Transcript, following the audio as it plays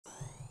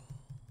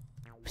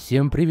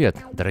Всем привет,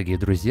 дорогие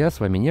друзья, с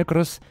вами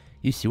Некрос,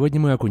 и сегодня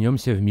мы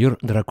окунемся в мир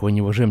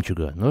драконьего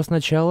жемчуга. Но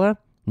сначала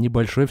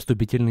небольшой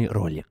вступительный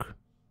ролик.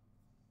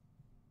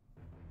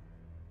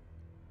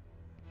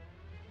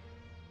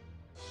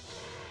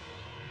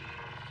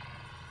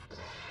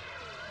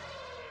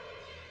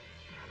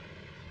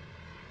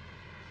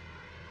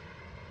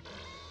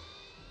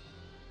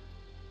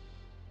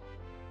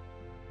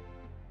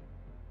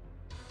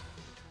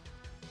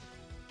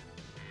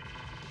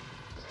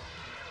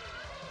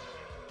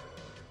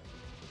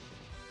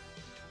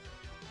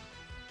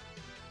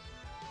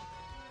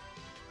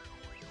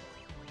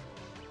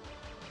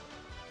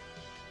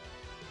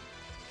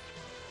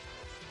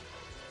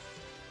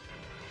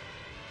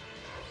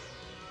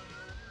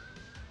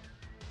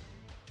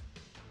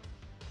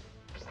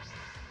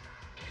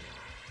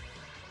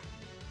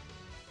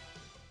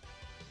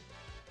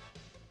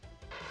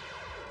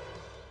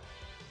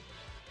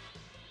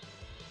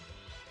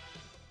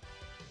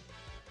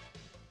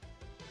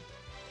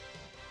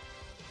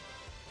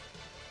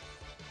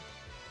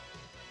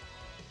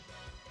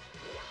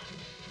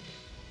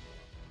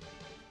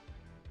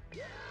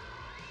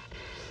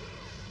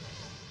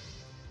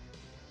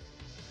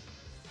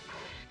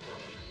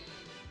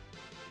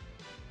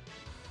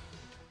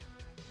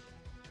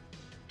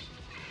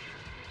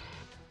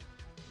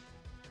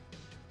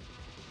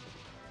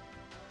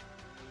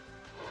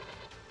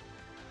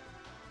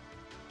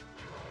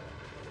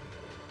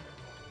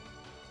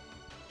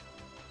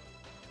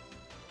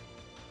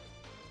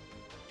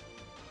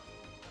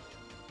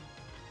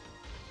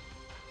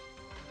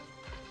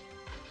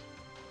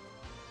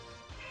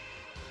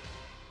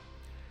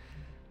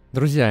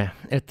 Друзья,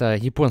 это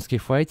японский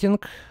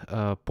файтинг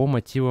по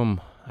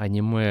мотивам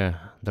аниме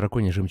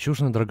 «Драконья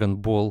жемчужина» Dragon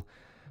Ball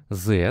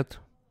Z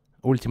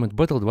Ultimate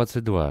Battle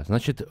 22.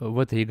 Значит, в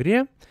этой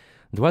игре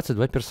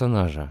 22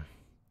 персонажа.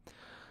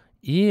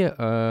 И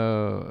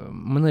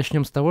мы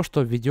начнем с того,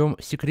 что введем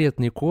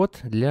секретный код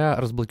для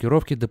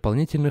разблокировки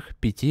дополнительных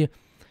 5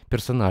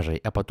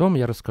 персонажей. А потом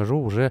я расскажу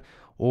уже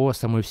о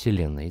самой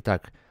вселенной.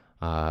 Итак,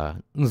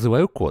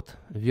 называю код.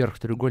 Вверх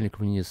треугольник,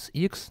 вниз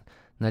X,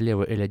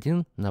 налево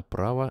L1,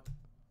 направо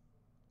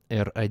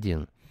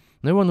R1.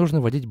 Но его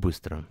нужно вводить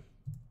быстро.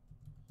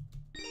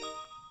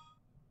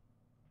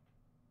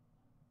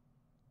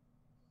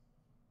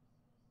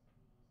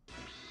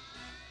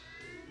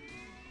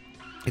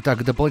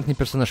 Итак, дополнительный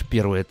персонаж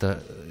первый —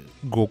 это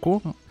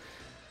Гоку,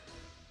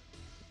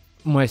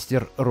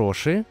 мастер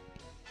Роши,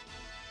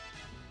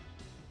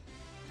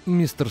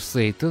 мистер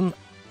Сейтан,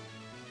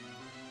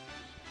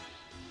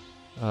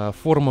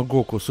 форма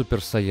Гоку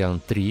Супер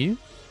Саян 3,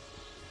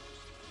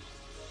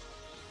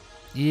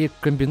 и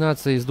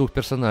комбинация из двух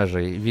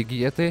персонажей: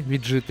 Вегеты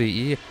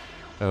и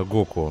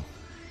Гоку.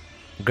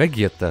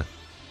 Гагетта.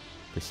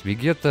 То есть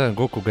Вегета,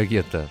 Гоку,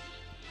 Гагетта.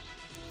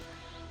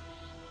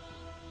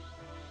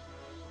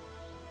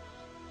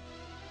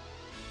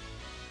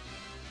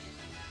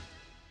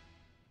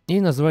 И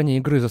название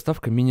игры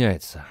заставка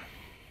меняется.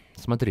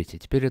 Смотрите,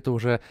 теперь это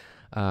уже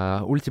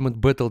Ultimate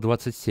Battle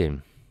 27.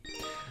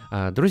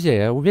 Друзья,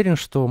 я уверен,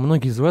 что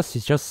многие из вас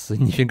сейчас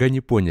нифига не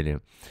поняли.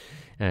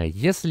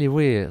 Если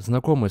вы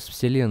знакомы с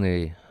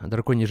вселенной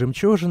Драконьей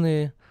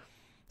жемчужины,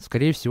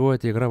 скорее всего,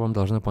 эта игра вам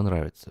должна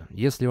понравиться.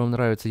 Если вам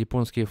нравятся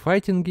японские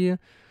файтинги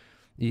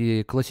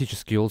и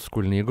классические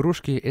олдскульные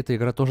игрушки, эта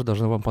игра тоже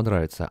должна вам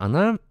понравиться.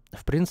 Она,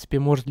 в принципе,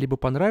 может либо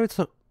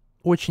понравиться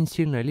очень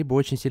сильно, либо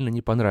очень сильно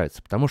не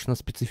понравится, потому что она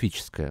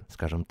специфическая,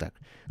 скажем так.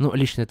 Ну,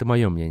 лично это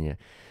мое мнение.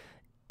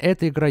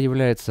 Эта игра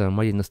является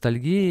моей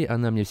ностальгией,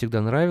 она мне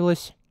всегда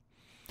нравилась,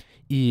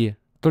 и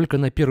только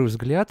на первый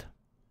взгляд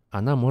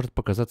она может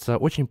показаться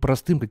очень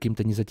простым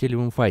каким-то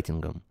незатейливым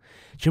файтингом.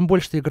 Чем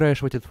больше ты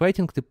играешь в этот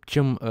файтинг,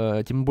 тем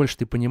больше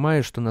ты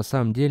понимаешь, что на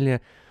самом деле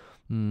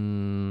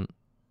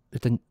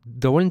это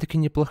довольно-таки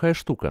неплохая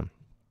штука.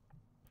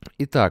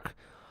 Итак,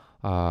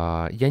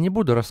 я не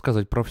буду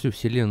рассказывать про всю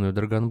вселенную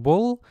Dragon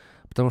Ball,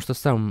 потому что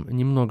сам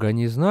немного о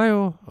ней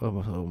знаю.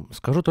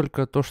 Скажу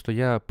только то, что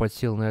я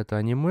подсел на это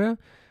аниме,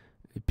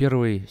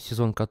 первый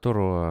сезон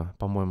которого,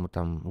 по-моему,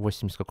 там в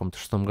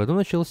 86-м году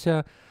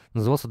начался,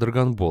 назывался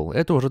Dragon Ball.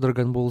 Это уже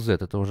Dragon Ball Z,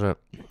 это уже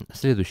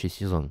следующий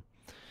сезон.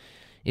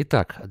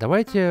 Итак,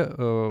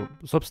 давайте,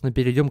 собственно,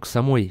 перейдем к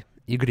самой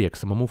игре, к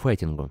самому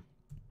файтингу.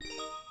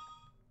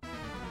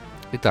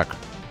 Итак,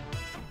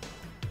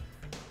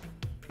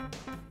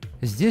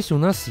 здесь у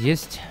нас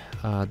есть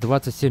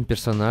 27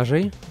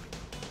 персонажей.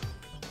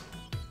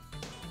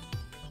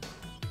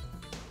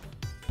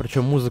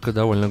 Причем музыка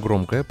довольно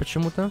громкая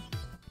почему-то.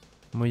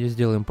 Мы ее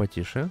сделаем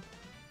потише.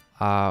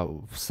 А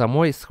в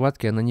самой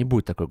схватке она не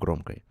будет такой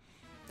громкой.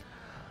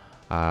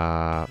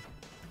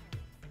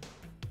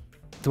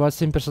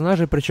 27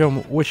 персонажей,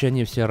 причем очень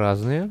они все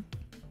разные.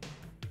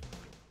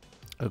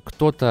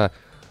 Кто-то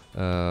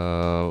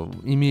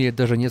имеет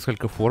даже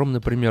несколько форм.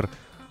 Например,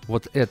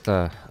 вот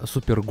это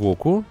Супер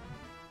Гоку.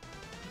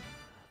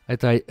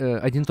 Это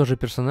один и тот же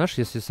персонаж,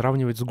 если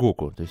сравнивать с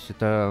Гоку. То есть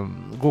это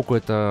Гоку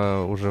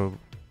это уже...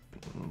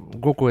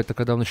 Гоку это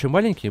когда он еще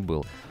маленький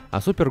был,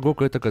 а Супер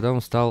Гоку это когда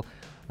он стал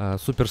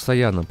Супер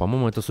Саяном.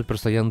 По-моему, это Супер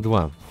Саян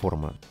 2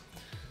 форма.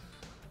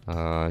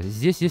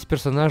 Здесь есть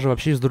персонажи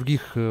вообще из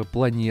других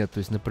планет. То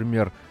есть,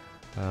 например,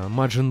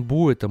 Маджин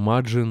Бу — это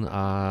Маджин,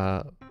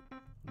 а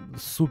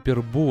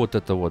Супер Бу вот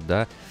это вот,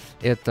 да,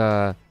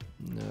 это,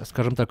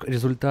 скажем так,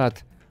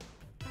 результат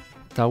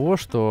того,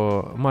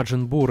 что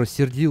Маджин Бу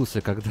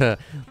рассердился, когда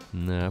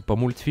по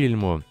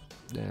мультфильму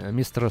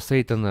мистера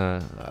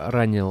Сейтона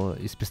ранил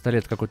из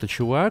пистолета какой-то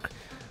чувак.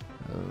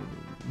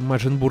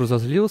 Маджин Бу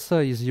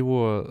разозлился, из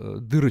его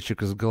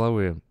дырочек в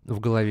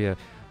голове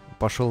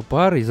пошел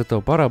пар, и из этого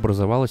пара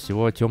образовалась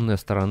его темная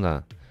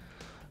сторона.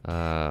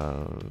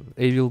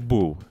 Evil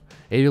Boo.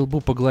 Evil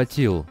Boo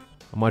поглотил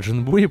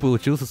Маджин Бу, и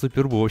получился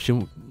Супер Бу. В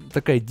общем,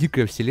 такая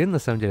дикая вселенная, на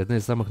самом деле, одна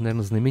из самых,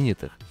 наверное,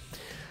 знаменитых.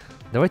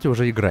 Давайте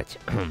уже играть.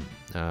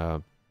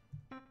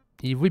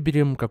 И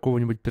выберем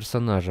какого-нибудь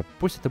персонажа.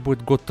 Пусть это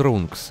будет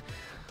Готрункс.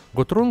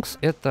 Готрункс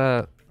 —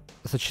 это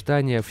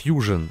сочетание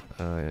фьюжн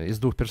из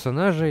двух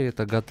персонажей.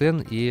 Это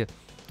Гатен и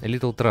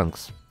Литл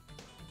Транкс.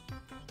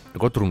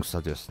 Готрункс,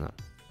 соответственно.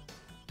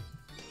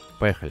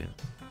 Поехали.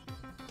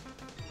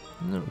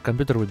 Ну,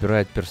 компьютер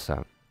выбирает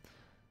перса.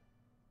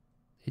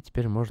 И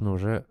теперь можно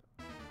уже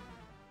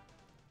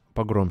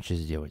погромче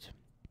сделать.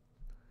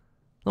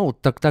 Ну,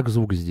 вот так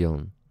звук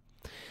сделан.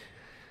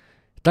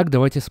 Так,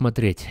 давайте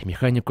смотреть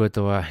механику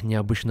этого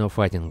необычного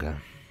файтинга.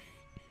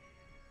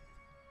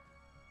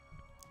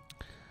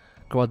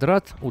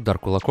 Квадрат, удар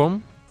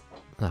кулаком.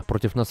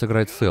 Против нас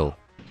играет Cell.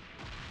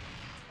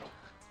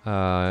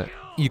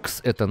 X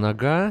это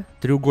нога.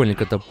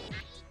 Треугольник это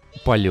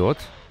полет.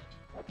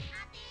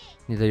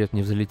 Не дает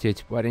мне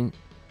взлететь, парень.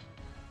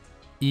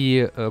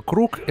 И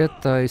круг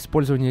это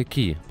использование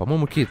ки.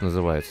 По-моему, ки это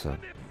называется.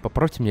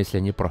 Поправьте меня, если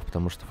я не прав,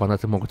 потому что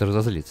фанаты могут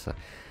разозлиться.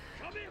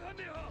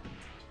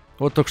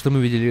 Вот только что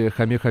мы видели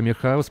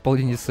Хамехамеха в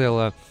исполнении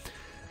Cell.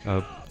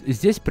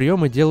 Здесь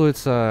приемы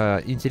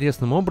делаются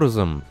интересным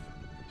образом.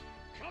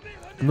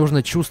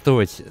 Нужно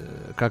чувствовать,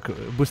 как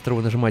быстро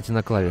вы нажимаете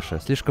на клавиши.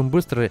 Слишком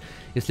быстро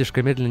и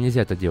слишком медленно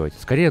нельзя это делать.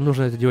 Скорее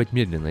нужно это делать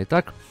медленно.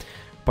 Итак,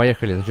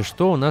 поехали. Значит,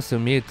 что у нас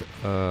имеет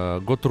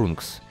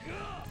Готрункс?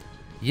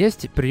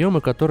 Есть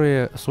приемы,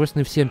 которые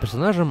свойственны всем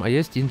персонажам, а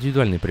есть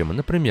индивидуальные приемы.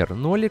 Например,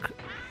 нолик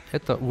 —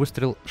 это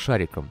выстрел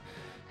шариком.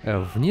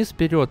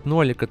 Вниз-вперед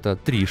нолик — это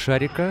 3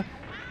 шарика.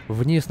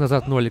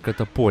 Вниз-назад нолик —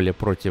 это поле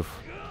против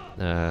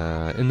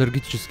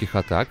энергетических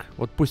атак.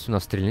 Вот пусть у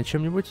нас стрельнет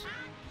чем-нибудь.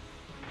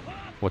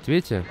 Вот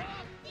видите,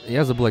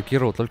 я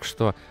заблокировал только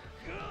что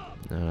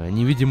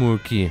невидимый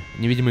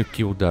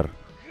ки удар.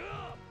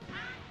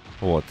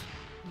 Вот.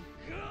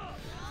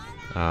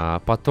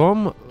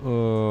 Потом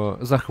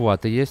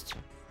захваты есть.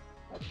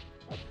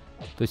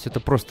 То есть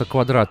это просто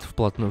квадрат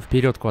вплотную,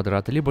 вперед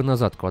квадрат, либо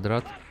назад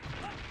квадрат.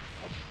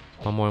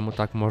 По-моему,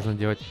 так можно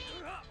делать.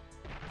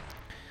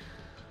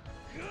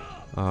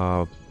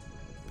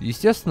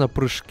 Естественно,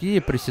 прыжки,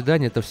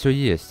 приседания, это все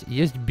есть.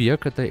 Есть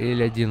бег, это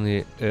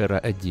L1 и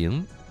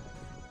R1.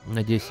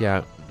 Надеюсь,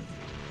 я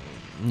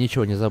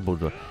ничего не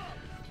забуду.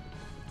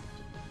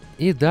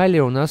 И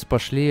далее у нас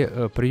пошли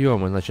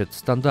приемы. Значит,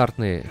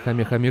 стандартный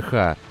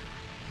Хамехамеха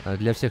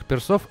для всех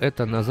персов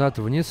это назад,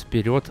 вниз,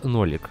 вперед,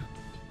 нолик.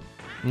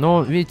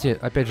 Но, видите,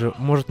 опять же,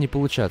 может не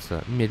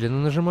получаться.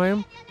 Медленно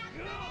нажимаем.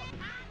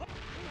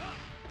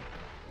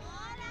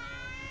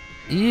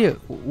 И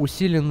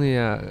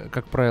усиленные,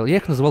 как правило, я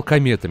их называл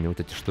кометами, вот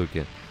эти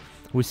штуки.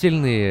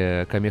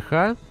 Усиленные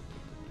камеха.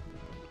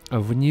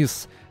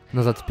 Вниз,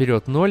 назад,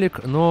 вперед,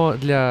 нолик. Но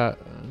для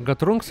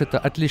Готрункс это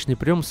отличный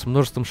прием с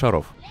множеством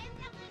шаров.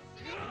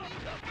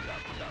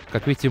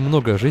 Как видите,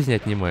 много жизни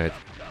отнимает.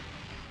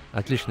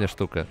 Отличная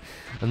штука.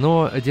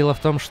 Но дело в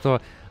том,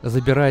 что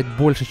забирает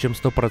больше, чем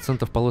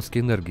 100% полоски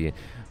энергии.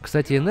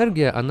 Кстати,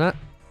 энергия, она...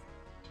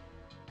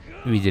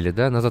 Видели,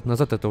 да?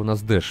 Назад-назад это у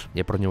нас дэш.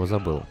 Я про него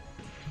забыл.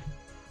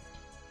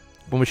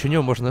 С помощью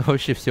него можно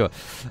вообще все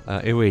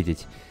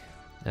эвейдить.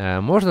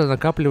 Можно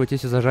накапливать,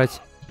 если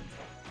зажать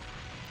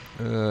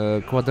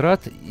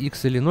квадрат,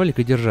 x или нолик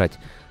и держать.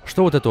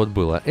 Что вот это вот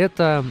было?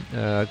 Это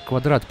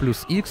квадрат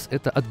плюс x,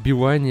 это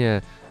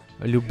отбивание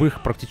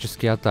любых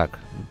практически атак.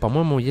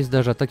 По-моему, есть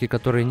даже атаки,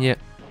 которые не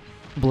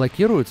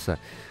блокируются.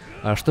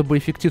 А чтобы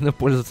эффективно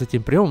пользоваться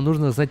этим приемом,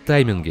 нужно знать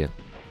тайминги.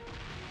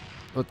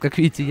 Вот как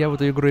видите, я в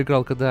эту игру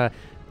играл, когда,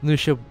 ну,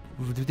 еще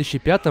в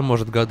 2005,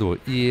 может, году.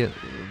 И,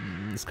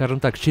 скажем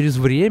так, через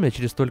время,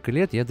 через столько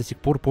лет, я до сих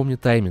пор помню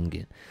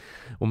тайминги.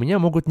 У меня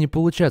могут не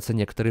получаться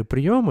некоторые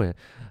приемы,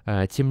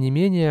 тем не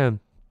менее,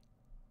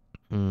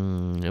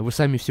 вы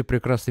сами все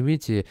прекрасно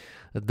видите.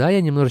 Да,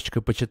 я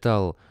немножечко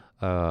почитал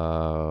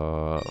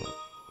Fuck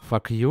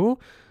You,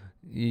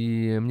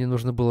 и мне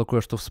нужно было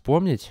кое-что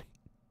вспомнить.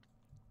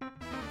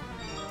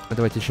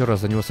 Давайте еще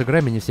раз за него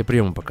сыграем, я не все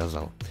приемы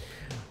показал.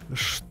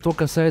 Что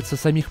касается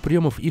самих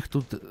приемов, их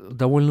тут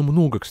довольно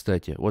много,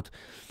 кстати. Вот.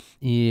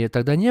 И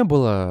тогда не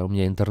было у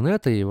меня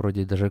интернета, и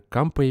вроде даже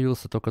камп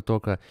появился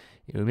только-только.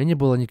 И у меня не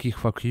было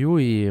никаких fuck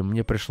you, и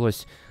мне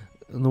пришлось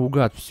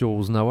наугад все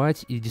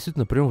узнавать, и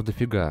действительно приемов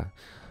дофига.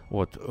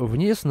 Вот.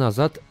 Вниз,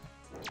 назад,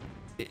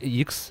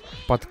 X,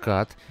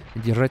 подкат.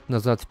 Держать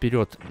назад,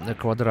 вперед,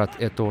 квадрат,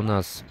 это у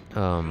нас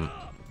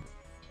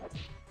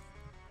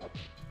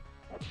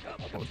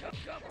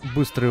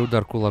быстрый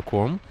удар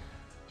кулаком.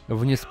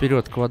 Вниз,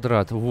 вперед,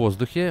 квадрат в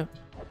воздухе.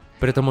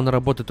 При этом он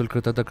работает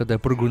только тогда, когда я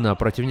прыгаю на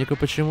противника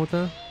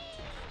почему-то.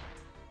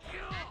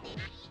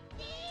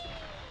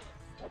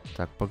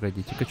 Так,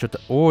 погодите-ка, что-то...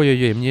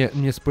 Ой-ой-ой,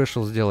 мне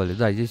спешл сделали.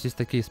 Да, здесь есть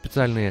такие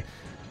специальные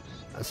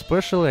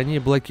спешалы, они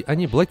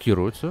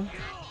блокируются.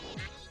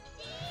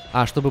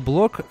 А чтобы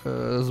блок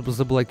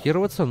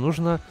заблокироваться,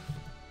 нужно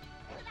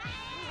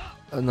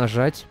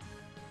нажать,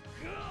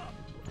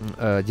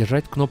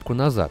 держать кнопку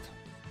назад.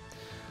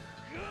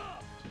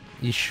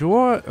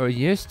 Еще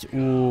есть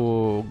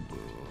у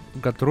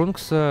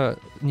Гатрункса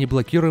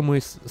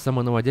неблокируемый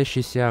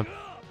самонаводящийся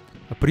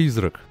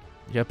призрак.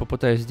 Я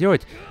попытаюсь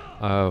сделать.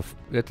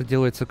 Это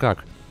делается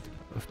как?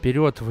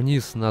 Вперед,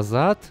 вниз,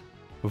 назад.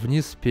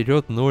 Вниз,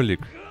 вперед,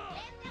 нолик.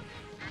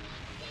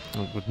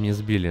 Вот меня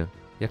сбили.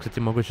 Я, кстати,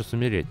 могу сейчас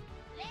умереть.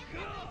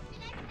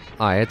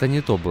 А, это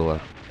не то было.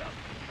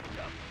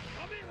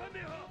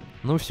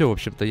 Ну все, в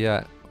общем-то,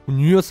 я... У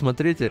нее,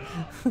 смотрите.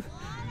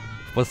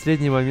 В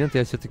последний момент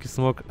я все-таки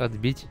смог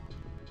отбить.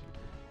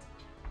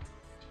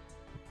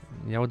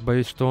 Я вот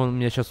боюсь, что он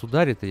меня сейчас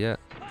ударит, и я...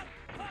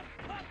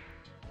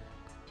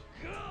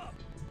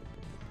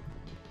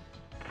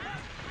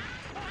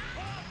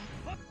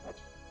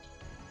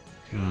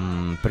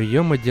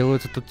 Приемы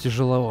делаются тут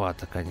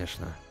тяжеловато,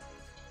 конечно.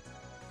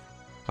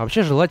 А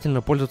вообще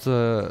желательно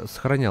пользоваться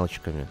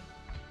сохранялочками.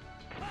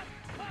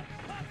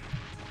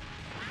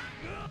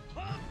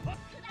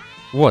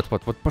 Вот,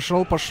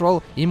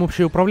 пошел. Им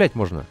вообще управлять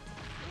можно.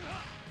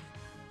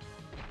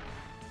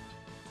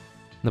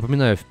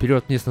 Напоминаю,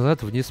 вперед, вниз,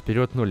 назад, вниз,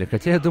 вперед, нолик.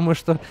 Хотя я думаю,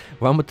 что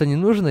вам это не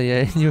нужно.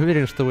 Я не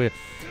уверен, что вы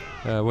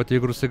в эту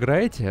игру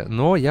сыграете.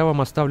 Но я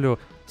вам оставлю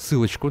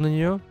ссылочку на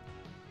нее.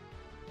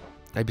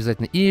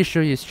 Обязательно. И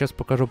еще я сейчас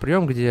покажу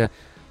прием, где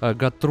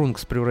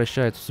Гатрункс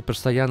превращается в Супер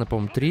Саяна,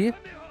 по-моему, 3.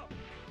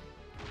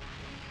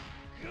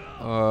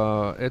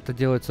 Это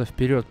делается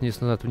вперед,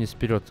 вниз, назад, вниз,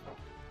 вперед,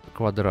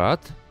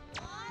 квадрат.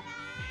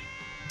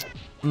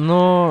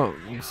 Но,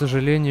 к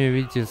сожалению,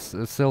 видите,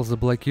 Cell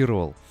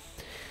заблокировал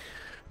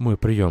мой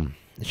прием.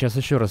 Сейчас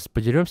еще раз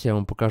подеремся, я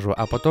вам покажу,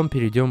 а потом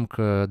перейдем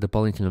к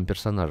дополнительным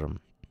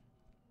персонажам.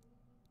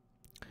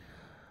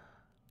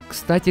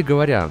 Кстати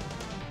говоря,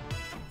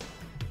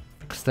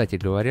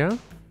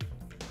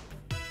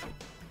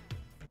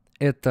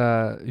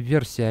 это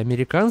версия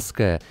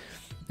американская,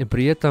 и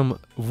при этом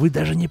вы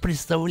даже не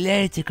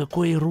представляете,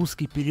 какой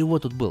русский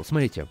перевод тут был.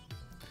 Смотрите.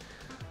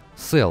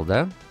 Cell,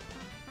 да?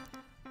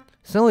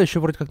 Cell еще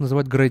вроде как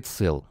называют Great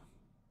Cell.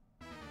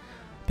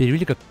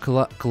 Перевели как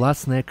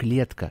классная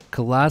клетка.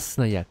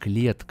 Классная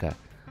клетка.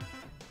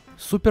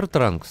 Супер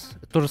Транкс.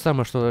 То же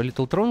самое, что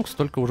Little Trunks,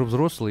 только уже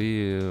взрослый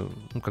и,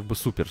 ну, как бы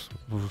супер,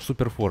 в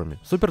супер форме.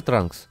 Супер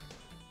Транкс.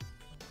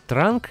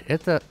 Транк —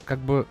 это как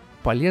бы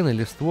полено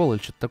или ствол,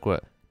 или что-то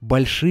такое.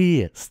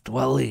 Большие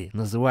стволы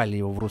называли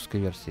его в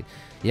русской версии.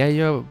 Я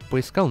ее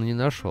поискал, но не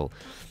нашел.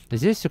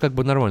 Здесь все как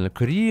бы нормально.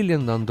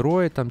 Криллин,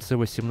 Андроид, там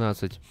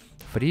C18.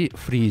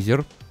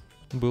 Фризер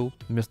был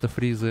вместо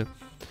Фризы.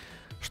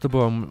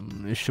 Чтобы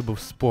вам еще бы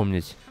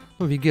вспомнить.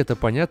 Ну, Вегета,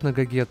 понятно,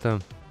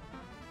 Гагета.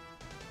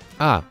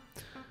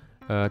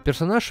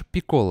 Персонаж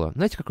Пикколо.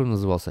 Знаете, как он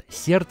назывался?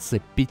 Сердце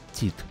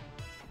Петит.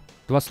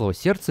 Два слова.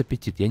 Сердце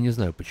Петит. Я не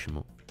знаю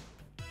почему.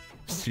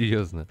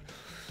 Серьезно.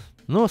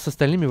 Но с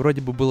остальными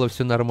вроде бы было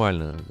все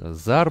нормально.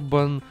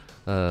 Зарбан,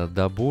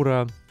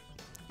 Дабура.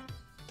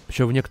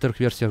 Еще в некоторых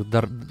версиях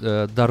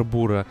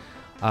Дарбура.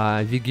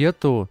 А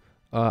Вегету,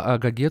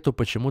 Гагету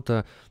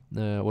почему-то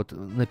вот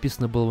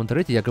написано было в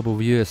интернете, якобы в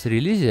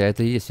US-релизе, а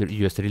это и есть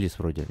US-релиз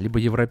вроде, либо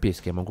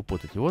европейский, я могу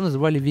путать. Его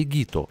называли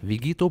Вегито.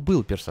 Вегито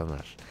был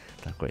персонаж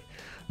такой.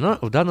 Но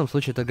в данном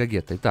случае это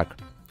Гагета. Итак,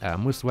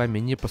 мы с вами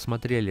не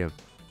посмотрели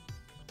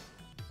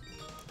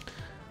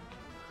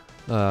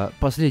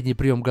последний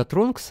прием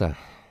Гатрункса.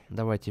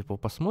 Давайте его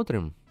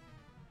посмотрим.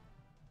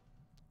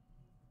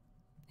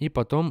 И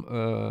потом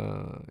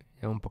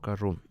я вам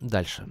покажу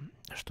дальше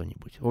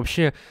что-нибудь.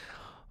 Вообще,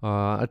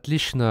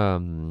 отличные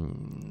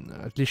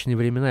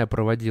времена я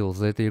проводил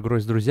за этой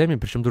игрой с друзьями.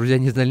 Причем друзья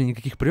не знали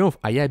никаких приемов,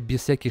 а я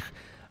без всяких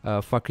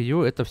fuck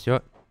you это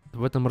все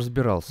в этом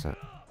разбирался.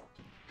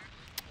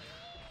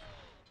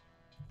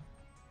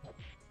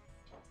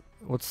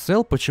 Вот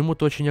Cell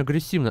почему-то очень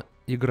агрессивно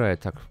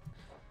играет так.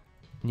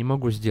 Не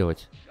могу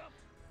сделать.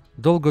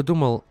 Долго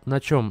думал, на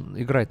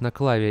чем играть, на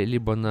клаве,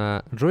 либо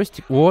на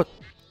джойстике.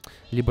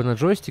 Либо на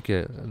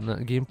джойстике, на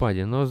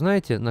геймпаде. Но,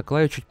 знаете, на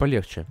клаве чуть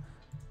полегче.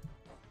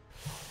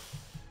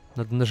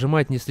 Надо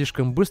нажимать не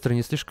слишком быстро,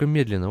 не слишком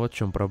медленно. Вот в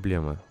чем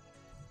проблема.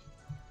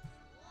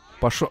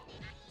 Пошел.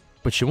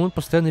 Почему он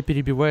постоянно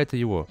перебивает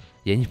его?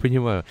 Я не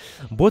понимаю.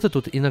 Боты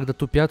тут иногда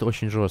тупят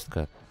очень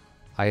жестко.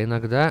 А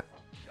иногда...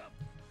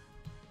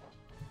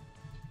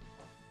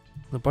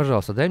 Ну,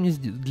 пожалуйста, дай мне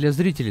для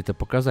зрителей-то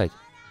показать.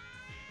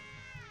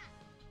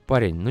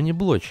 Парень, ну не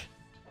блочь.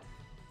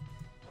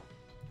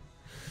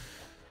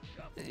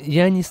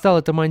 Я не стал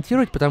это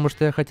монтировать, потому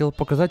что я хотел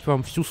показать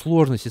вам всю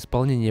сложность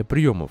исполнения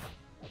приемов.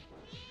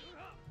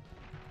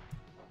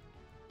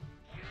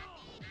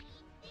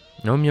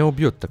 А он меня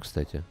убьет-то,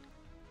 кстати.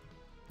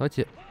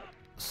 Давайте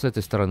с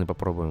этой стороны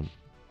попробуем.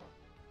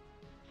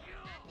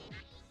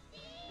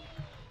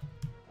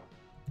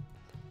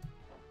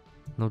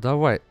 Ну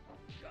давай.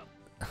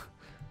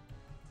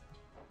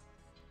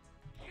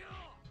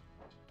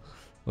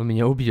 Он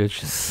меня убьет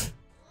сейчас.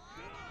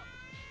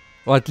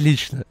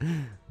 Отлично.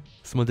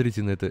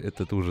 Смотрите на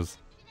этот ужас.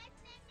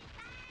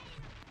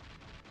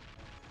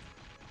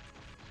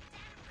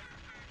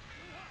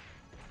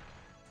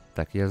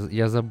 Так,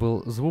 я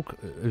забыл звук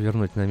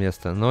вернуть на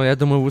место. Но я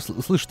думаю, вы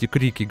слышите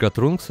крики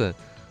Гатрункса.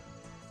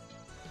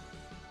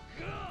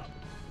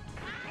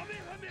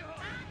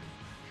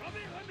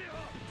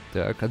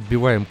 Так,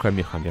 отбиваем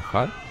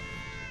Камехамеха.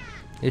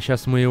 И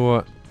сейчас мы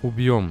его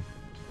убьем.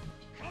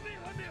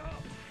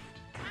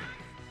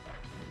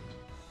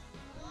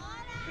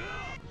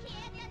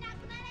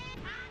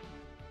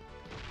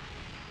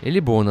 И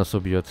либо он нас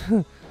убьет.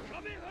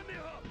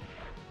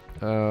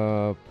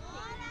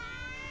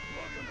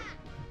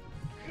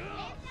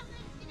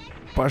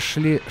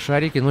 Пошли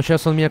шарики. Ну,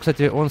 сейчас он меня,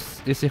 кстати,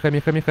 если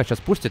Хамехамеха сейчас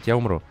пустит, я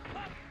умру.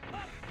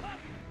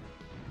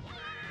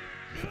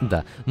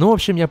 Да. Ну, в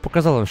общем, я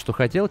показал вам, что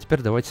хотел.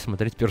 Теперь давайте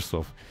смотреть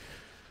персов.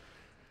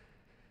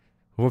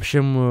 В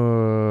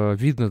общем,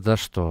 видно, да,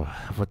 что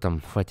в этом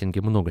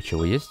файтинге много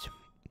чего есть.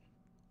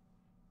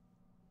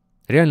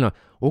 Реально,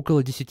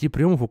 около 10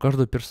 приемов у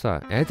каждого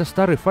перса. А это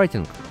старый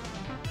файтинг.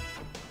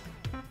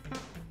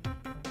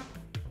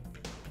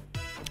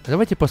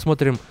 Давайте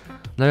посмотрим,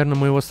 наверное,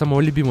 моего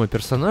самого любимого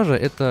персонажа.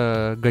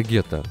 Это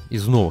Гогета.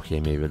 Из новых, я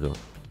имею в виду.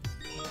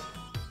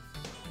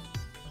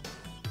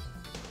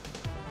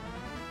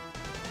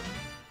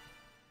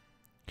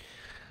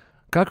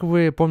 Как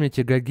вы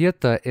помните,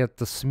 Гогета —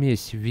 это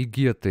смесь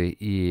Вегеты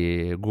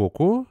и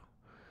Гоку.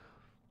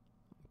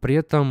 При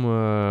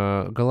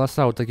этом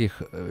голоса у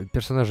таких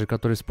персонажей,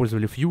 которые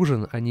использовали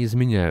фьюжн, они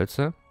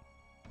изменяются.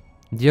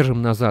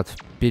 Держим назад,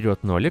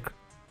 вперед нолик.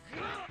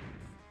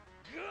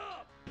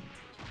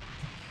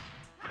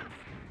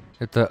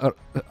 Это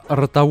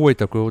ротовой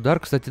такой удар.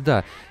 Кстати,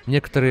 да,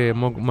 некоторые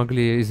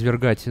могли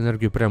извергать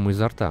энергию прямо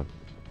изо рта.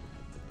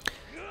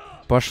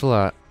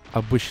 Пошла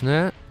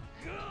обычная...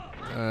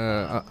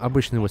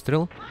 обычный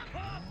выстрел.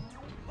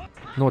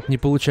 Ну вот, не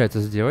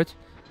получается сделать.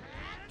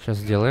 Сейчас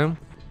сделаем.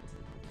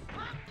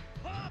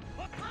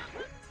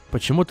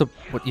 Почему-то...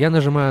 Вот я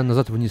нажимаю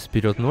назад, вниз,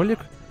 вперед нолик.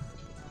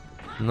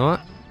 Но...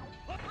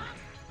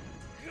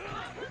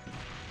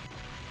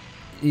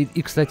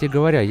 И, кстати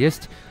говоря,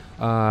 есть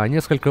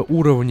несколько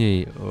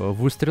уровней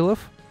выстрелов.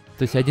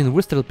 То есть один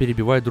выстрел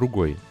перебивает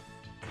другой.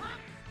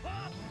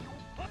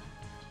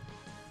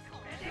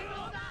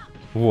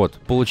 Вот,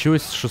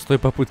 получилось с 6-й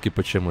попытки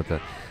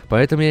почему-то.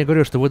 Поэтому я и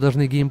говорю, что вы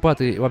должны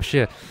геймпад и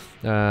вообще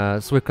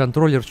свой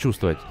контроллер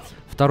чувствовать.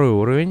 Второй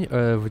уровень,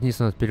 вниз,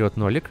 назад, вперед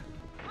нолик.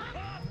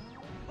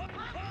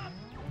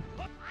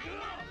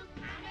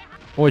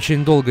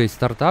 Очень долгий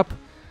стартап.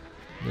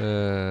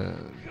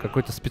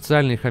 Какой-то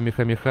специальный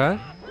Хамехамеха.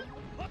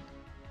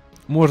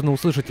 Можно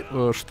услышать,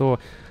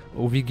 что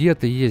у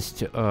Вегеты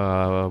есть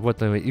в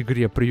этой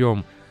игре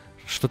прием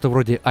что-то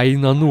вроде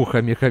Айнану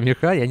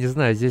Хамехамеха. Я не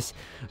знаю, здесь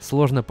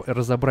сложно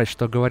разобрать,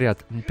 что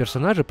говорят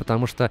персонажи,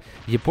 потому что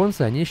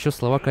японцы, они еще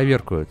слова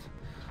коверкают.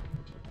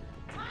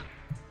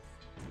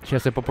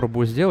 Сейчас я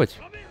попробую сделать.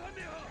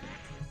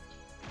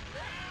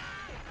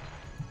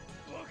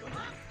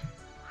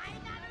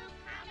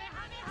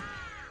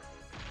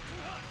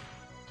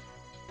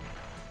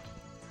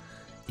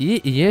 И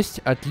есть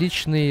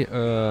отличный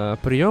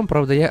прием,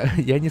 правда,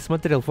 я не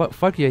смотрел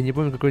фак, я не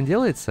помню, как он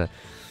делается.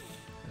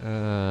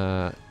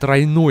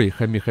 Тройной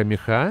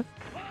Хамехамеха,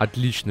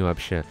 отличный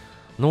вообще.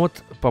 Ну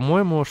вот,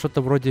 по-моему,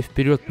 что-то вроде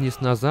вперед,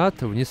 вниз,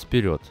 назад, вниз,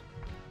 вперед.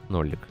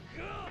 Нолик.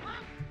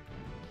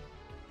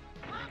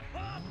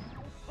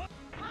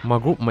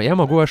 Я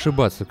могу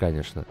ошибаться,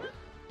 конечно.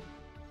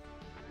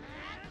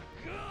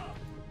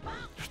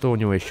 Что у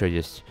него еще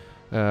есть?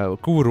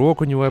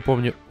 Кувырок у него, я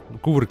помню.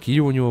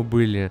 Кувырки у него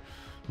были.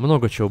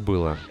 Много чего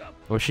было.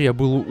 Вообще, я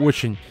был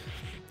очень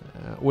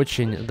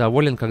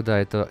доволен, когда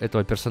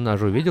этого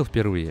персонажа увидел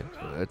впервые.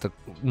 Это,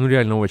 ну,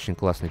 реально очень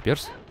классный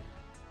перс.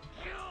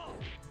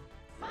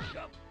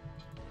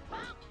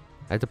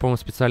 А это, по-моему,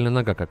 специальная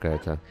нога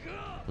какая-то.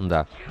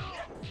 Да.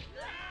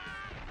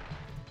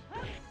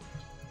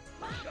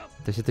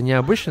 То есть это не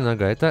обычная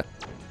нога, это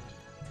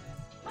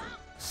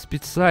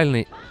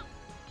специальный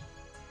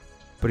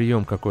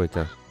прием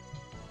какой-то.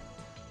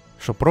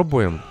 Что,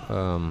 пробуем?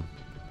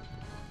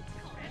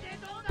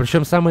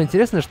 Причем самое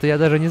интересное, что я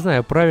даже не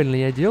знаю, правильно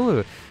я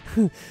делаю.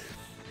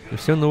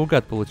 Все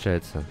наугад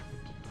получается.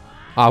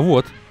 А,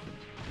 вот.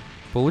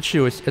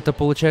 Получилось. Это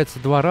получается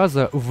 2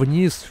 раза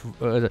вниз,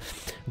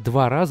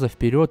 2 раза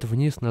вперед,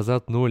 вниз,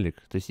 назад нолик.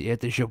 То есть я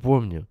это еще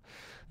помню.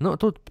 Но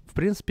тут, в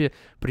принципе,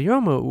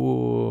 приемы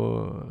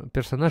у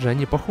персонажей,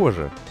 они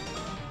похожи.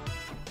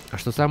 А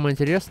что самое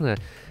интересное,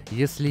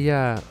 если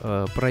я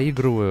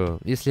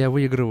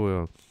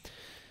выигрываю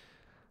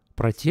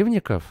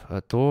противников,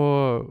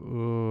 то...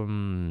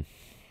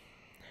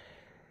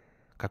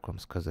 как вам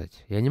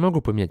сказать? Я не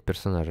могу поменять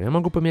персонажа. Я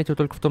могу поменять его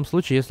только в том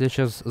случае, если я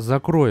сейчас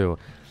закрою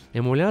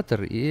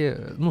эмулятор и,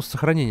 ну,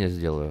 сохранение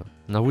сделаю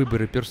на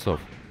выборы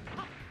персов.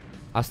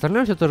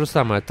 Остальное все то же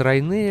самое.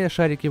 Тройные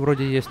шарики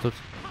вроде есть тут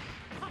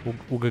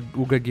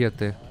у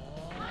Гагеты.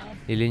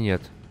 Или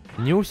нет?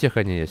 Не у всех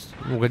они есть.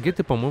 У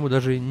Гагеты, по-моему,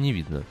 даже не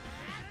видно.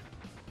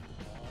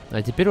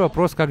 А теперь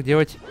вопрос, как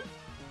делать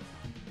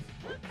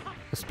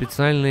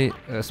специальный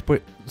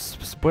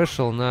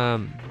спешл на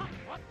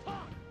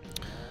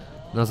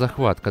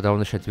захват, когда он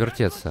начинает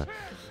вертеться.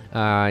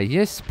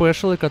 Есть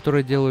спешалы,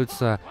 которые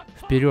делаются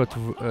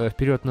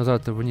вперед,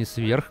 назад, вниз,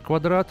 вверх,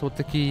 квадрат. Вот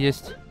такие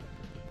есть.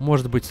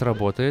 Может быть,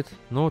 сработает,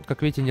 но вот,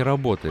 как видите, не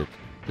работает.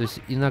 То есть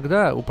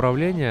иногда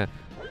управление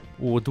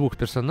у двух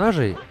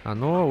персонажей,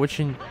 оно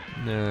очень...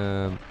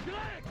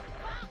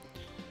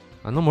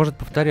 оно может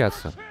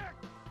повторяться.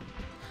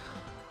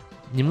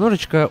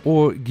 Немножечко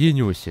о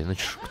Гениусе.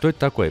 Значит, кто это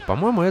такой?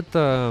 По-моему,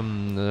 это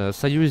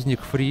союзник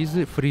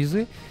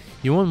Фризы,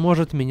 и он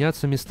может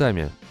меняться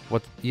местами.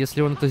 Вот если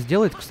он это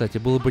сделает, кстати,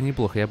 было бы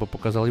неплохо, я бы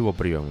показал его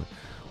приемы.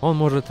 Он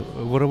может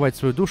вырывать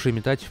свою душу и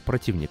метать в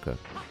противника.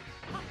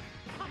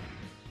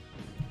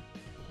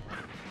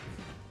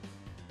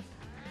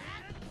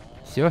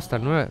 Все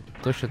остальное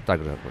точно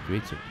так же. Вот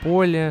видите,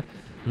 поле,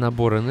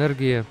 набор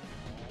энергии.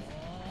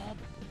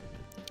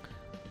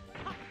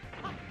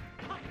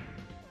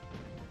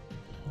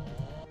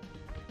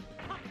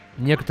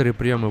 Некоторые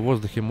приемы в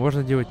воздухе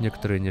можно делать,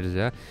 некоторые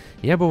нельзя.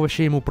 Я бы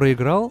вообще ему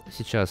проиграл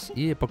сейчас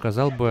и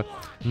показал бы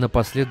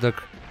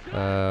напоследок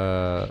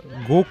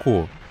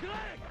Гоку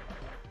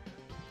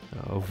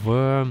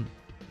в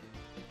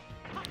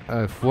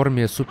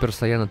форме Супер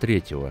Саяна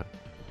 3.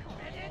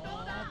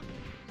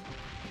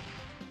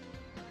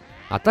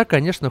 А так,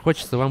 конечно,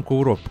 хочется вам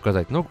Каурок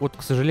показать. Но вот,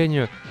 к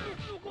сожалению,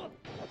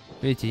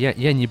 видите,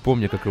 я не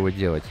помню, как его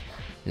делать.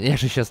 Я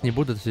же сейчас не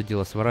буду это все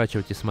дело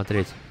сворачивать и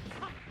смотреть.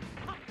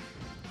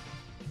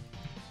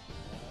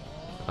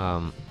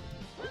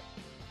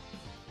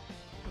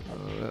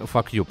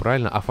 Fuck you,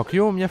 правильно? А fuck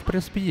you у меня, в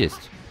принципе,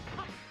 есть.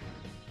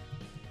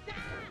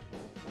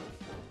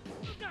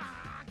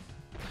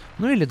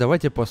 Ну или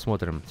давайте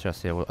посмотрим.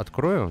 Сейчас я его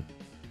открою.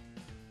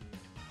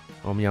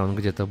 У меня он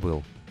где-то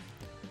был.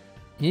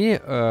 И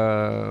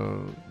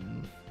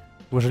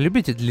вы же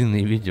любите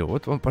длинные видео?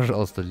 Вот вам,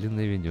 пожалуйста,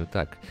 длинное видео.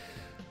 Так,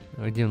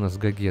 где у нас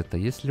Гагета?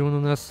 Есть ли он у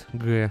нас?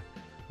 Great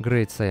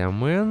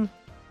Saiyaman,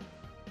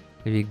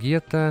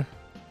 Вегета.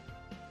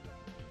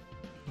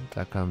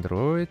 Так,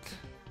 Android.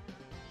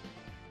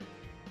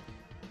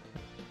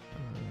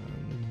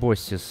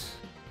 Боссис.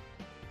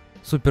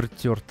 Супер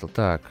Тёртл.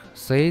 Так,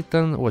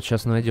 Сейтан. Вот,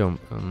 сейчас найдем.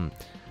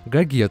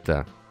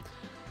 Гагета.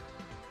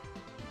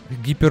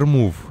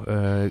 Гипермув.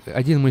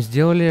 Один мы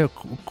сделали.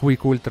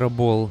 Quick Ultra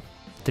Ball.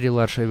 3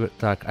 large.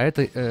 Так, а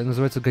это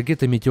называется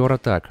Гагета Meteor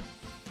Attack.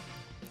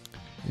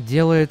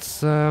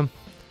 Делается...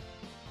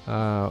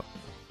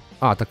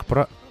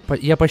 так,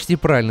 я почти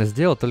правильно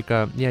сделал,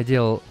 только я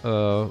делал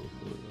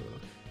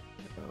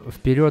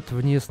вперед,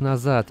 вниз,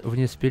 назад,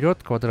 вниз,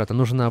 вперед квадрата.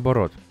 Нужно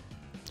наоборот.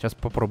 Сейчас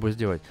попробую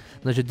сделать.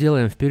 Значит,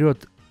 делаем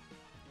вперед,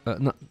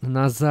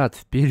 назад,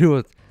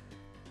 вперед,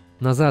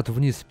 назад,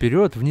 вниз,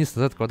 вперед, вниз,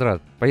 назад,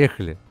 квадрат.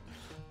 Поехали.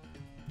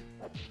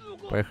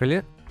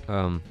 Поехали.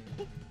 Но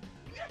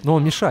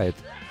он мешает.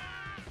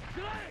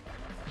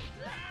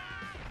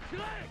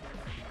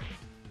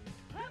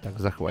 Так,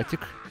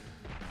 захватик.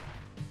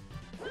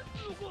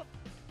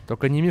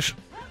 Только не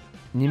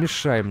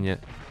мешай мне.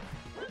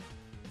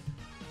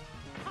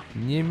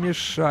 Не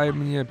мешай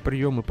мне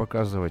приемы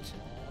показывать.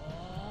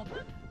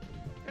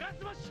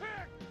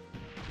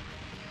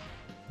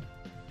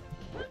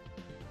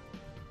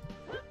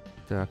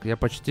 Так, я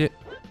почти...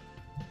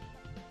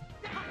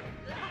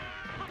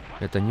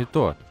 Это не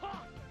то.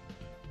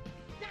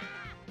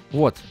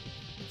 Вот.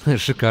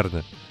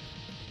 Шикарно.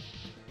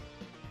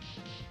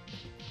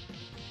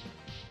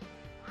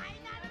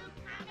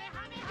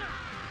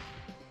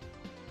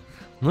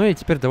 Ну и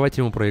теперь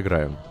давайте ему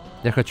проиграем.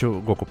 Я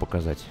хочу Гоку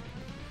показать.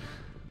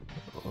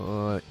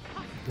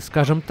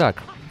 Скажем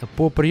так,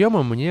 по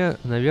приемам мне,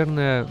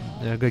 наверное,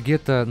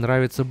 Гагета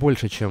нравится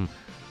больше, чем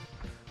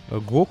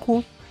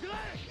Гоку.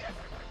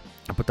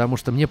 Потому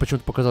что мне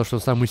почему-то показалось, что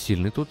он самый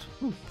сильный тут,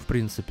 ну, в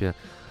принципе.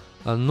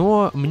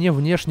 Но мне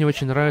внешне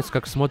очень нравится,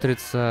 как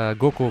смотрится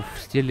Гоку в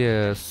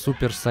стиле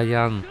Супер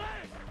Саян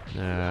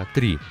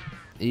 3.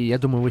 И я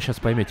думаю, вы сейчас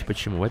поймете,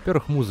 почему.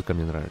 Во-первых, музыка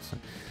мне нравится.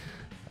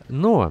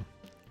 Но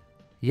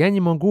я не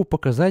могу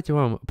показать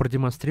вам,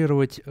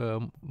 продемонстрировать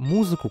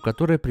музыку,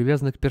 которая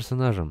привязана к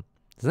персонажам.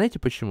 Знаете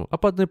почему? А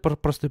по одной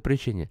простой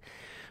причине.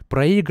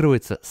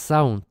 Проигрывается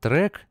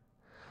саундтрек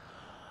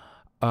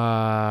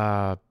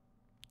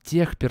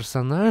тех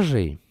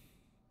персонажей,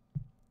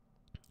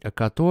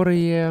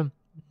 которые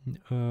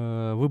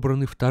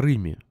выбраны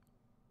вторыми.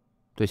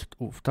 То есть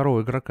у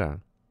второго игрока.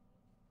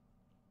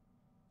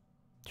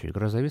 Что,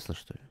 игра зависла,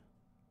 что ли?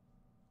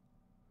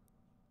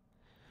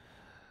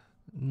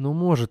 Ну,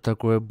 может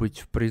такое быть,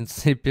 в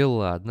принципе.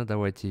 Ладно,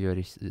 давайте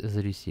ее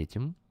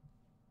заресетим.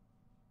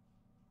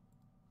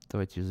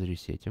 Давайте ее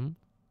заресетим.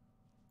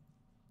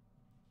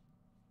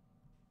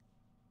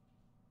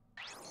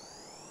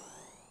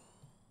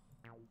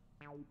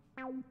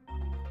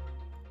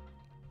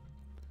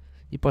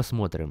 И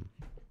посмотрим.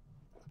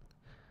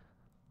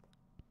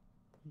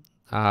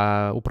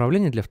 А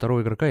управление для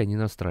второго игрока я не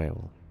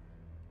настраивал.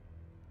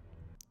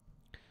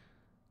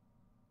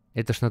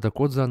 Это ж надо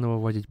код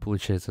заново вводить,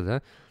 получается,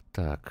 да?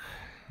 Так.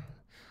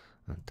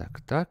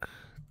 Так.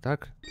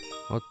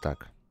 Вот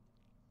так.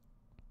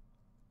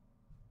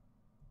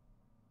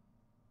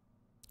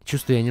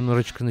 Чувствую, я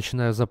немножечко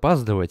начинаю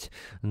запаздывать,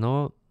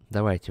 но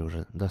давайте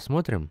уже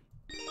досмотрим.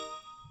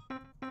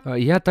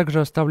 Я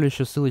также оставлю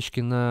еще ссылочки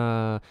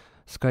на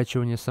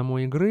скачивание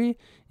самой игры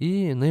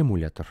и на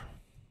эмулятор.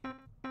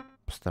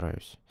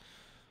 Постараюсь.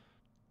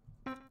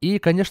 И,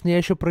 конечно, я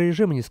еще про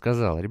режим не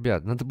сказал.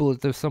 Ребят, надо было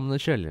это в самом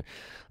начале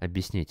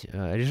объяснить.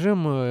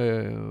 Режим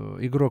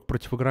игрок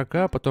против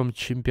игрока, потом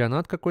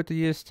чемпионат какой-то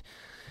есть.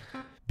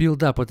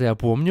 Билдап, это я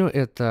помню,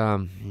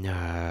 это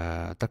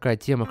такая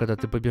тема, когда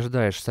ты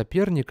побеждаешь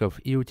соперников,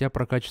 и у тебя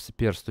прокачивается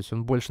перс. То есть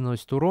он больше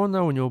наносит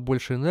урона, у него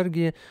больше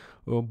энергии,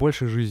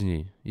 больше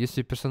жизней.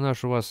 Если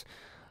персонаж у вас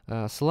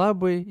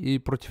слабый и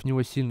против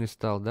него сильный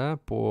стал, да,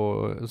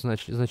 по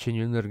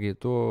значению энергии,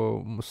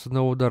 то с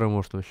одного удара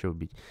может вообще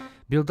убить.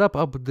 Билдап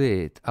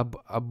апдейт,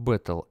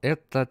 батл.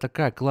 Это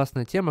такая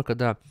классная тема,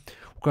 когда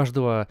у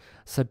каждого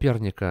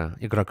соперника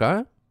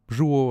игрока,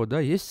 живого, да,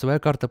 есть своя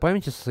карта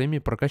памяти со своими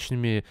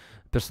прокачанными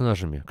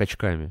персонажами,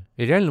 качками.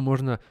 И реально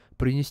можно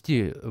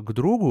принести к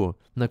другу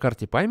на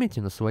карте памяти,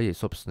 на своей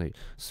собственной,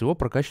 своего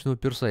прокачанного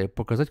перса и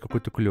показать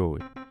какой-то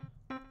клевый.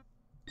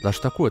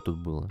 Даже такое тут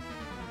было.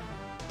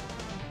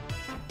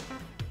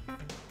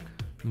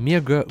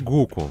 Мега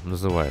Гоку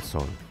называется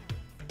он.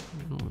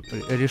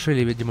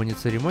 Решили, видимо, не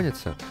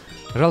церемониться.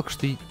 Жалко,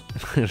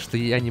 что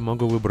я не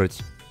могу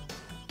выбрать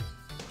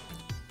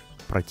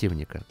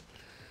противника.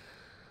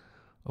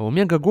 У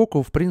Мега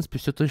Гоку, в принципе,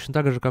 все точно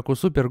так же, как у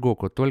Супер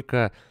Гоку,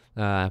 только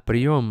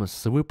прием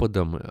с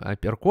выпадом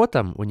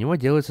апперкотом у него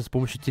делается с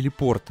помощью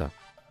телепорта.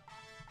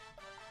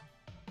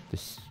 То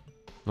есть,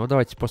 ну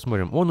давайте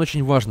посмотрим. Он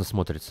очень важно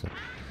смотрится.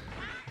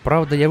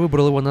 Правда, я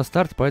выбрал его на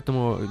старт,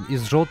 поэтому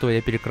из желтого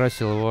я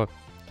перекрасил его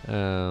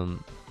в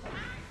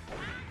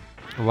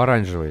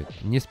оранжевый.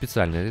 Не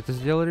специально это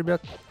сделал,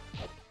 ребят.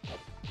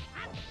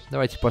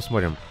 Давайте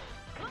посмотрим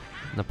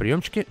на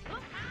приемчики.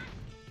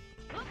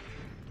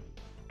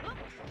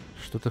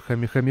 Что-то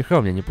хамиха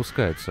у меня не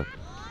пускается.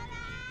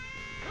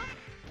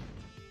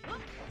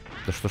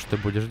 Да что ж ты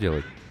будешь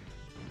делать?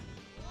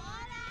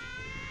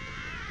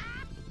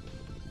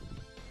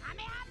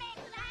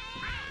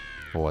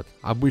 Вот.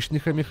 Обычный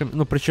хамиха,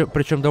 ну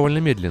причем довольно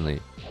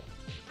медленный.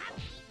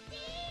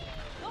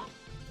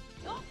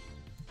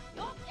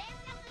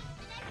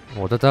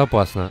 Вот это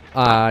опасно.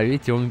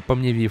 Видите, он по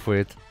мне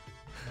вифает.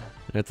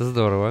 Это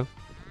здорово.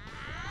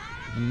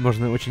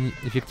 Можно очень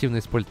эффективно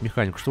использовать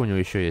механику. Что у него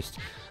еще есть?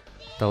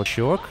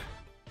 Толчок.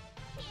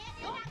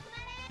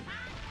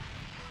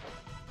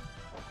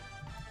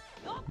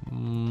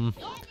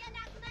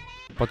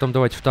 Потом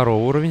давайте второй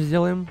уровень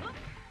сделаем.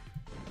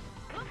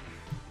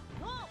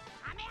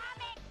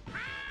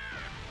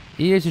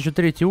 И есть еще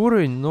третий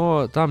уровень,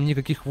 но там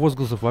никаких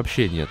возгласов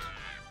вообще нет.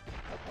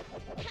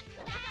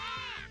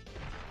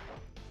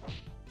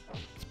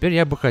 Теперь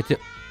я бы хотел...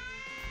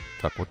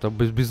 Так, вот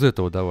без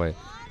этого давай.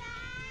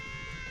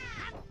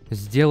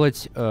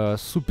 Сделать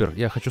супер.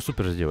 Я хочу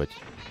супер сделать.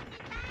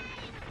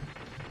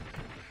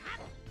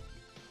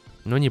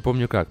 Но не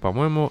помню как.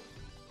 По-моему,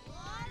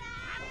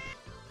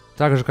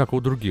 так же, как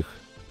у других.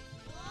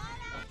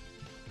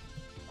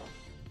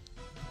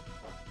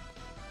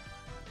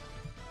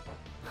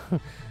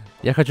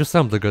 Я хочу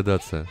сам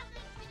догадаться.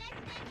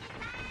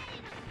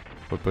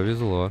 Вот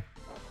повезло.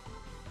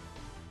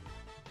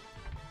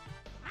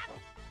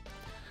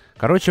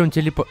 Короче, он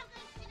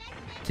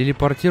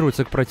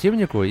телепортируется к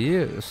противнику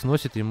и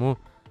сносит ему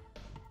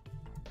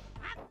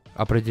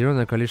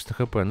определенное количество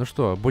хп. Ну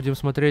что, будем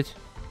смотреть?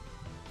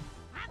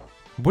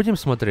 Будем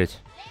смотреть?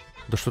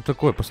 Да что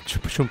такое?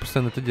 Почему он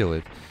постоянно это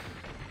делает?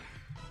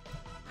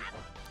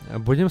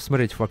 Будем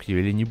смотреть fuck you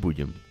или не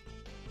будем?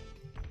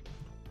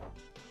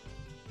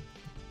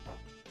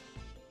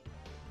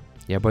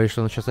 Я боюсь,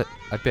 что он сейчас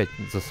опять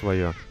за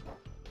свое.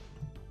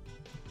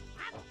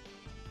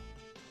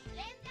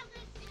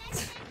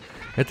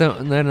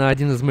 Это, наверное,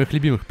 один из моих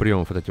любимых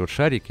приемов, вот эти вот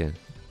шарики.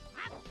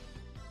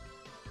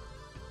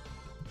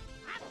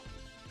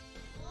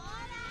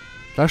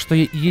 Так что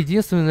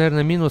единственный,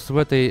 наверное, минус в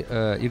этой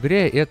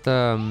игре —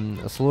 это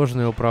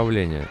сложное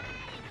управление.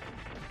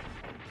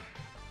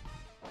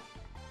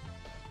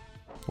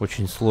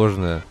 Очень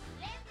сложное.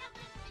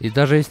 И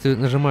даже если ты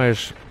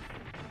нажимаешь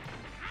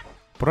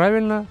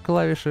правильно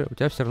клавиши, у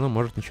тебя все равно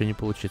может ничего не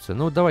получиться.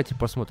 Ну, давайте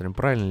посмотрим,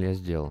 правильно ли я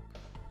сделал.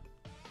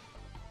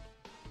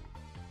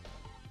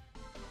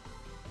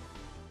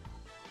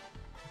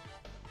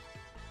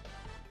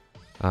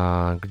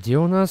 Где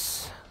у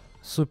нас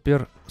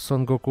Супер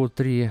Сон Гоку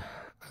 3?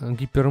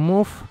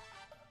 Гипермув.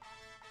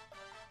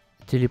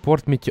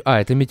 Телепорт метеор...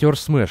 это метеор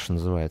смэш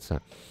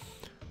называется.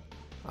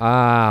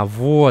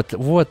 Вот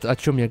о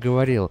чем я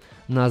говорил.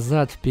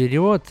 Назад,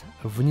 вперед,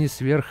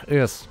 вниз, вверх,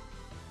 S.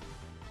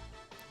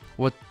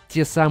 Вот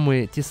те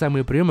самые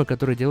приемы,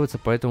 которые делаются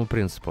по этому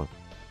принципу.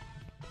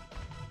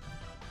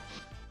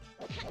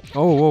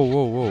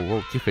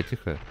 Оу,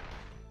 тихо.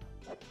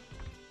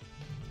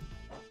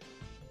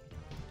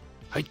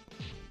 Ай.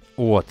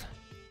 Вот.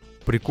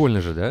 Прикольно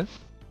же, да?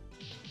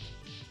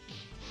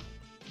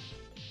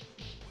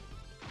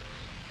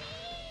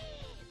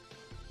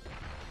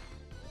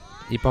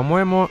 И,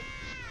 по-моему,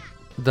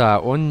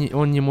 да, он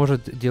не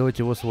может делать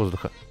его с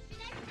воздуха.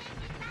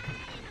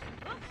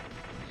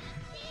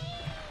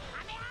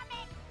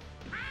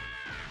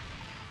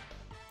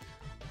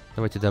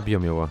 Давайте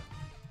добьем его.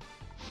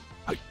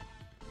 Ай.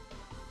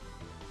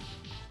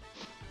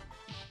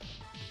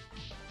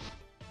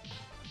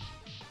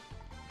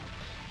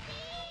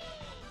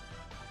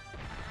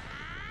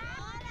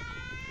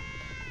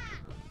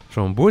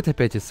 Что, он будет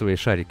опять из своей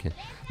шарики?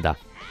 Да.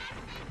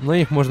 Но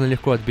их можно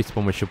легко отбить с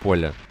помощью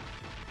поля.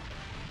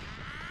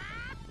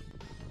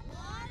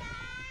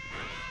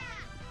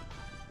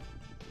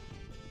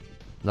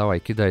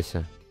 Давай,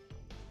 кидайся.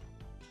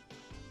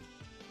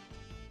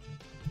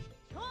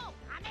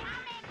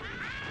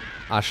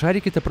 А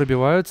шарики-то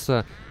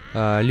пробиваются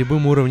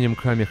любым уровнем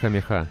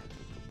Камехамеха.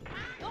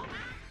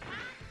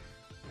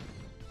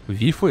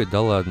 Вифы?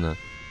 Да ладно.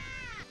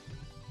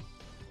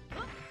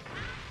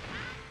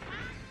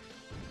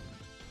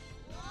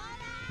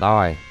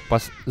 Давай,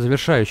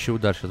 завершающий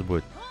удар сейчас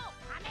будет.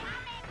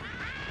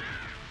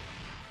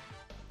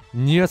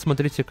 Нет,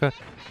 смотрите-ка.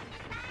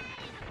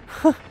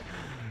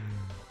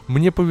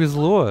 Мне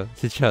повезло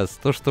сейчас,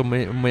 то, что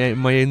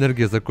моя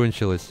энергия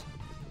закончилась.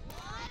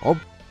 Оп.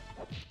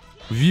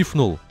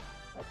 Вифнул.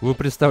 Вы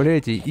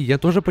представляете? И я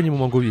тоже по нему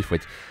могу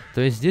вифать. То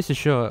есть здесь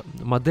еще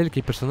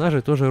модельки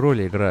персонажей тоже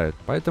роли играют.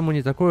 Поэтому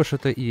не такой уж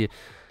это и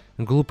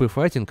глупый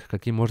файтинг,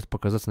 каким может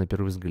показаться на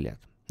первый взгляд.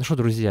 Ну что,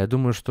 друзья, я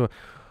думаю, что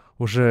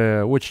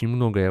уже очень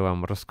много я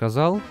вам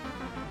рассказал.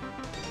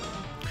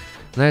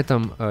 На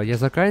этом я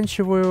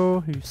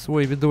заканчиваю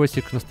свой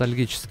видосик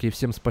ностальгический.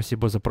 Всем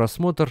спасибо за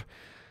просмотр.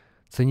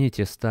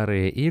 Цените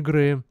старые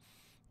игры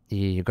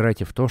и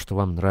играйте в то, что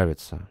вам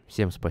нравится.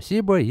 Всем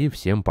спасибо и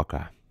всем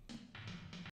пока.